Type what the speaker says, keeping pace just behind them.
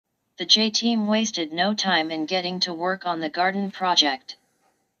The J team wasted no time in getting to work on the garden project.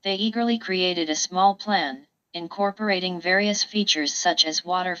 They eagerly created a small plan, incorporating various features such as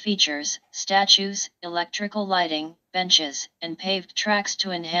water features, statues, electrical lighting, benches, and paved tracks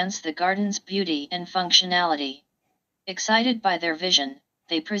to enhance the garden's beauty and functionality. Excited by their vision,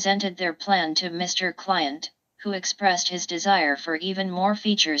 they presented their plan to Mr. Client, who expressed his desire for even more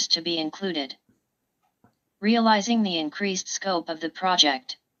features to be included. Realizing the increased scope of the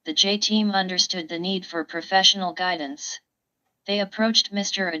project, the J team understood the need for professional guidance. They approached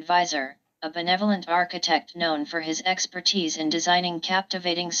Mr. Advisor, a benevolent architect known for his expertise in designing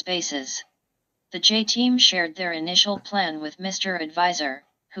captivating spaces. The J team shared their initial plan with Mr. Advisor,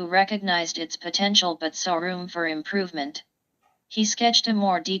 who recognized its potential but saw room for improvement. He sketched a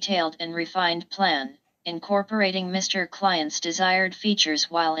more detailed and refined plan, incorporating Mr. Client's desired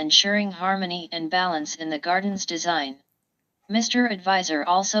features while ensuring harmony and balance in the garden's design. Mr. Advisor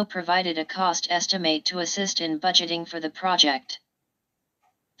also provided a cost estimate to assist in budgeting for the project.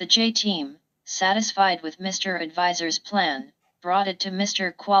 The J team, satisfied with Mr. Advisor's plan, brought it to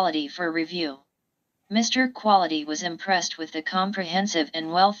Mr. Quality for review. Mr. Quality was impressed with the comprehensive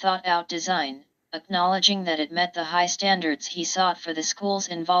and well-thought-out design, acknowledging that it met the high standards he sought for the school's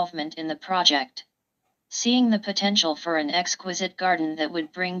involvement in the project. Seeing the potential for an exquisite garden that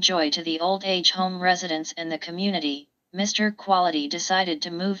would bring joy to the old-age home residents and the community, Mr. Quality decided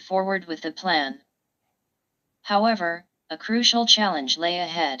to move forward with the plan. However, a crucial challenge lay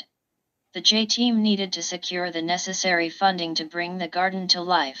ahead. The J team needed to secure the necessary funding to bring the garden to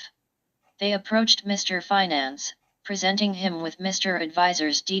life. They approached Mr. Finance, presenting him with Mr.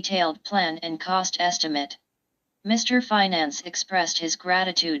 Advisor's detailed plan and cost estimate. Mr. Finance expressed his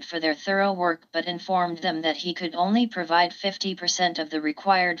gratitude for their thorough work but informed them that he could only provide 50% of the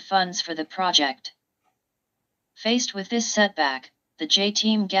required funds for the project. Faced with this setback, the J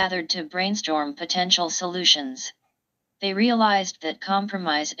team gathered to brainstorm potential solutions. They realized that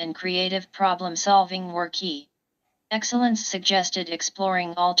compromise and creative problem-solving were key. Excellence suggested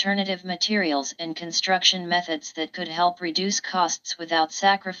exploring alternative materials and construction methods that could help reduce costs without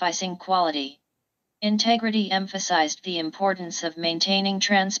sacrificing quality. Integrity emphasized the importance of maintaining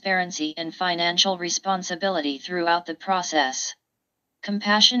transparency and financial responsibility throughout the process.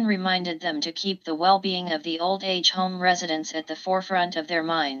 Compassion reminded them to keep the well-being of the old-age home residents at the forefront of their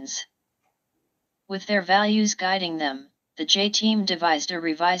minds. With their values guiding them, the J team devised a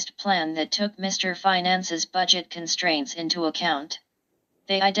revised plan that took Mr. Finance's budget constraints into account.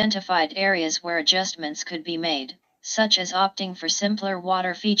 They identified areas where adjustments could be made, such as opting for simpler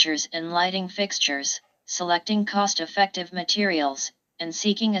water features and lighting fixtures, selecting cost-effective materials, and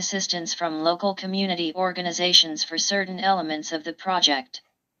seeking assistance from local community organizations for certain elements of the project.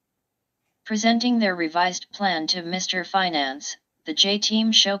 Presenting their revised plan to Mr. Finance, the J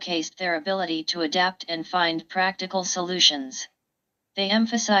team showcased their ability to adapt and find practical solutions. They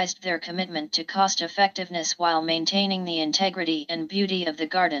emphasized their commitment to cost-effectiveness while maintaining the integrity and beauty of the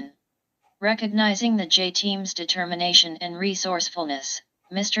garden. Recognizing the J team's determination and resourcefulness,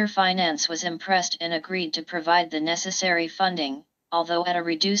 Mr. Finance was impressed and agreed to provide the necessary funding, although at a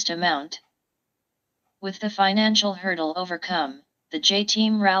reduced amount. With the financial hurdle overcome, the J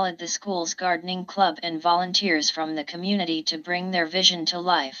team rallied the school's gardening club and volunteers from the community to bring their vision to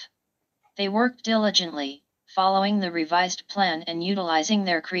life. They worked diligently, following the revised plan and utilizing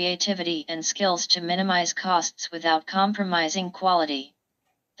their creativity and skills to minimize costs without compromising quality.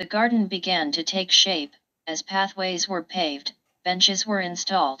 The garden began to take shape, as pathways were paved, benches were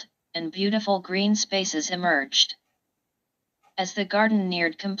installed, and beautiful green spaces emerged. As the garden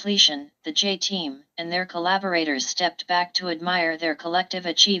neared completion, the J team and their collaborators stepped back to admire their collective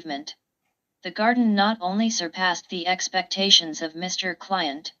achievement. The garden not only surpassed the expectations of Mr.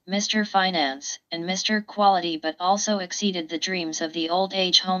 Client, Mr. Finance, and Mr. Quality but also exceeded the dreams of the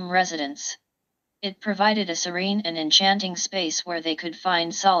old-age home residents. It provided a serene and enchanting space where they could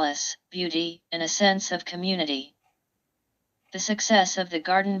find solace, beauty, and a sense of community. The success of the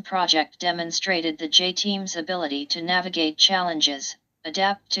garden project demonstrated the J team's ability to navigate challenges,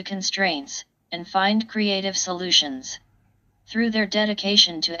 adapt to constraints, and find creative solutions. Through their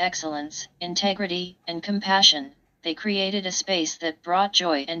dedication to excellence, integrity, and compassion, they created a space that brought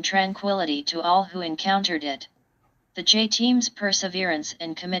joy and tranquility to all who encountered it. The J team's perseverance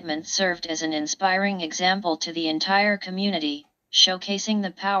and commitment served as an inspiring example to the entire community, showcasing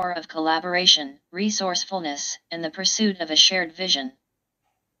the power of collaboration, resourcefulness, and the pursuit of a shared vision.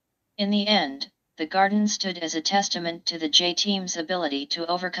 In the end, the garden stood as a testament to the J team's ability to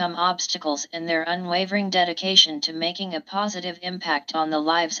overcome obstacles and their unwavering dedication to making a positive impact on the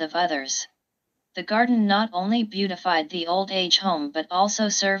lives of others. The garden not only beautified the old age home but also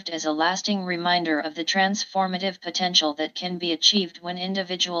served as a lasting reminder of the transformative potential that can be achieved when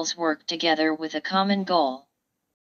individuals work together with a common goal.